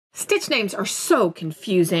Stitch names are so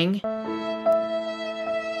confusing.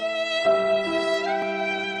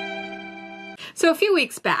 So a few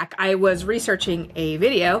weeks back, I was researching a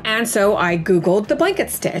video, and so I Googled the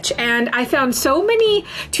blanket stitch, and I found so many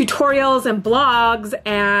tutorials and blogs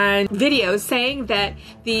and videos saying that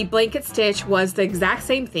the blanket stitch was the exact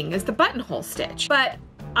same thing as the buttonhole stitch. But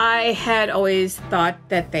I had always thought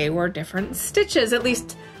that they were different stitches, at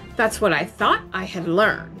least that's what I thought I had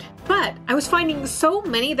learned. But I was finding so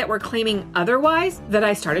many that were claiming otherwise that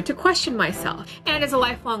I started to question myself. And as a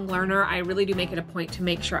lifelong learner, I really do make it a point to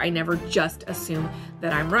make sure I never just assume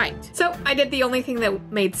that I'm right. So I did the only thing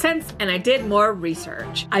that made sense, and I did more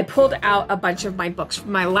research. I pulled out a bunch of my books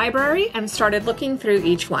from my library and started looking through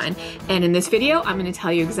each one. And in this video, I'm going to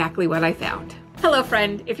tell you exactly what I found. Hello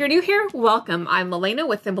friend, if you're new here, welcome. I'm Elena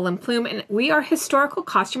with Thimble and Plume, and we are historical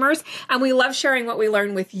costumers, and we love sharing what we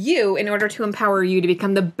learn with you in order to empower you to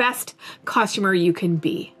become the best costumer you can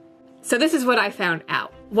be. So this is what I found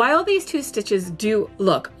out. While these two stitches do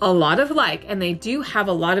look a lot alike, and they do have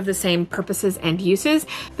a lot of the same purposes and uses,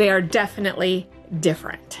 they are definitely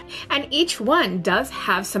different. And each one does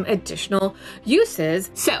have some additional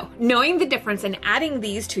uses. So knowing the difference and adding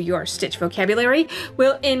these to your stitch vocabulary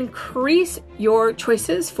will increase your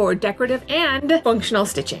choices for decorative and functional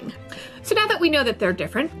stitching. So now that we know that they're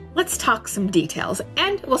different, let's talk some details,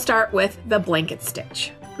 and we'll start with the blanket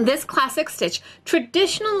stitch. This classic stitch,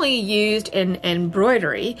 traditionally used in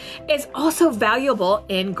embroidery, is also valuable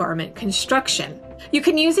in garment construction. You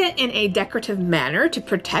can use it in a decorative manner to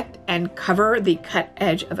protect and cover the cut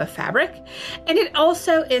edge of a fabric, and it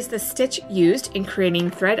also is the stitch used in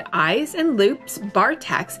creating thread eyes and loops, bar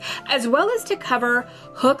tacks, as well as to cover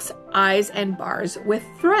hooks, eyes, and bars with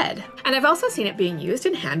thread. And I've also seen it being used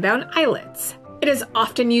in hand-bound eyelets. It is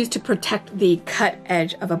often used to protect the cut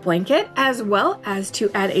edge of a blanket, as well as to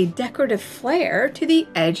add a decorative flair to the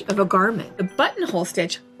edge of a garment. The buttonhole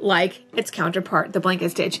stitch, like its counterpart, the blanket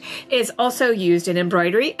stitch, is also used in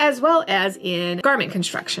embroidery as well as in garment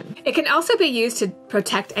construction. It can also be used to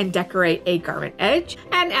protect and decorate a garment edge,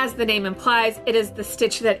 and as the name implies, it is the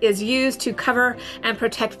stitch that is used to cover and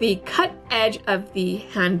protect the cut edge of the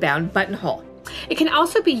hand-bound buttonhole. It can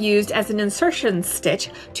also be used as an insertion stitch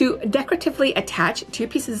to decoratively attach two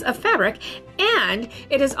pieces of fabric, and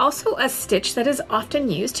it is also a stitch that is often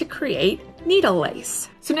used to create needle lace.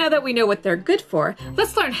 So now that we know what they're good for,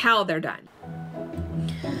 let's learn how they're done.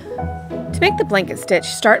 To make the blanket stitch,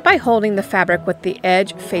 start by holding the fabric with the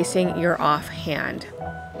edge facing your off hand.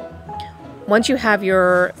 Once you have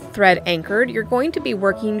your thread anchored, you're going to be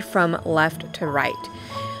working from left to right.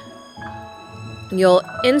 You'll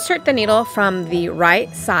insert the needle from the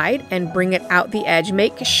right side and bring it out the edge.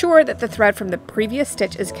 Make sure that the thread from the previous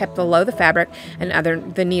stitch is kept below the fabric and under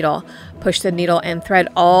the needle. Push the needle and thread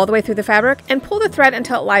all the way through the fabric and pull the thread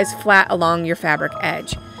until it lies flat along your fabric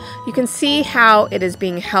edge. You can see how it is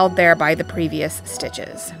being held there by the previous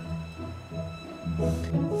stitches.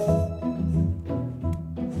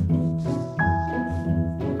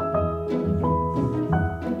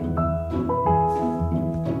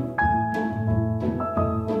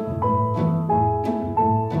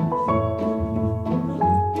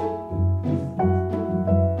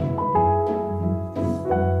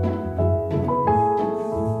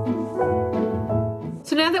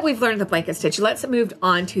 So now that we've learned the blanket stitch, let's move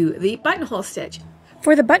on to the buttonhole stitch.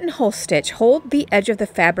 For the buttonhole stitch, hold the edge of the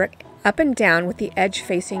fabric up and down with the edge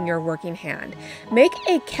facing your working hand. Make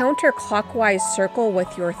a counterclockwise circle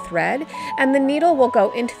with your thread, and the needle will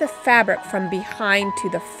go into the fabric from behind to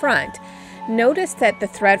the front. Notice that the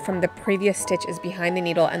thread from the previous stitch is behind the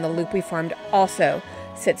needle, and the loop we formed also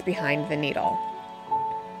sits behind the needle.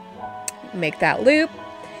 Make that loop.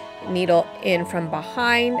 Needle in from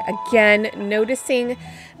behind, again noticing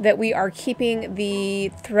that we are keeping the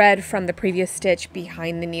thread from the previous stitch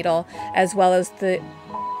behind the needle, as well as the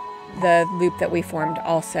loop that we formed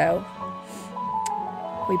also.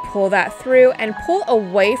 We pull that through and pull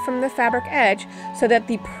away from the fabric edge so that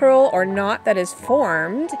the purl or knot that is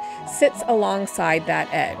formed sits alongside that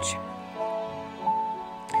edge.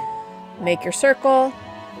 Make your circle,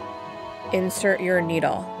 insert your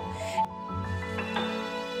needle.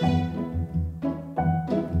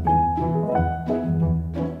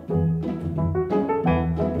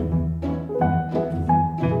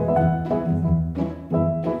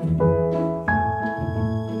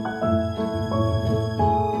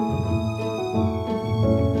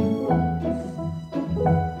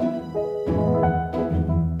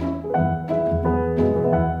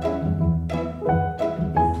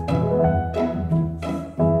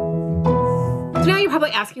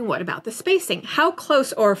 asking, what about the spacing? How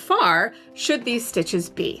close or far should these stitches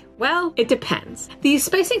be? Well, it depends. The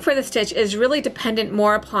spacing for the stitch is really dependent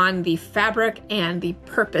more upon the fabric and the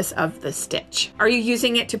purpose of the stitch. Are you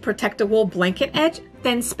using it to protect a wool blanket edge?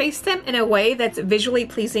 Then space them in a way that's visually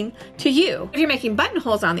pleasing to you. If you're making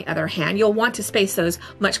buttonholes, on the other hand, you'll want to space those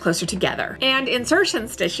much closer together. And insertion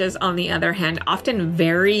stitches, on the other hand, often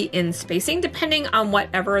vary in spacing depending on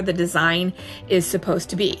whatever the design is supposed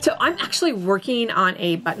to be. So I'm actually working on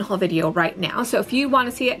a buttonhole video right now. So if you want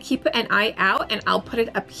to see it, keep an eye out and I'll put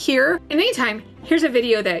it up here. In the meantime, here's a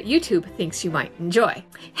video that YouTube thinks you might enjoy.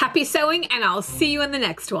 Happy sewing, and I'll see you in the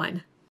next one.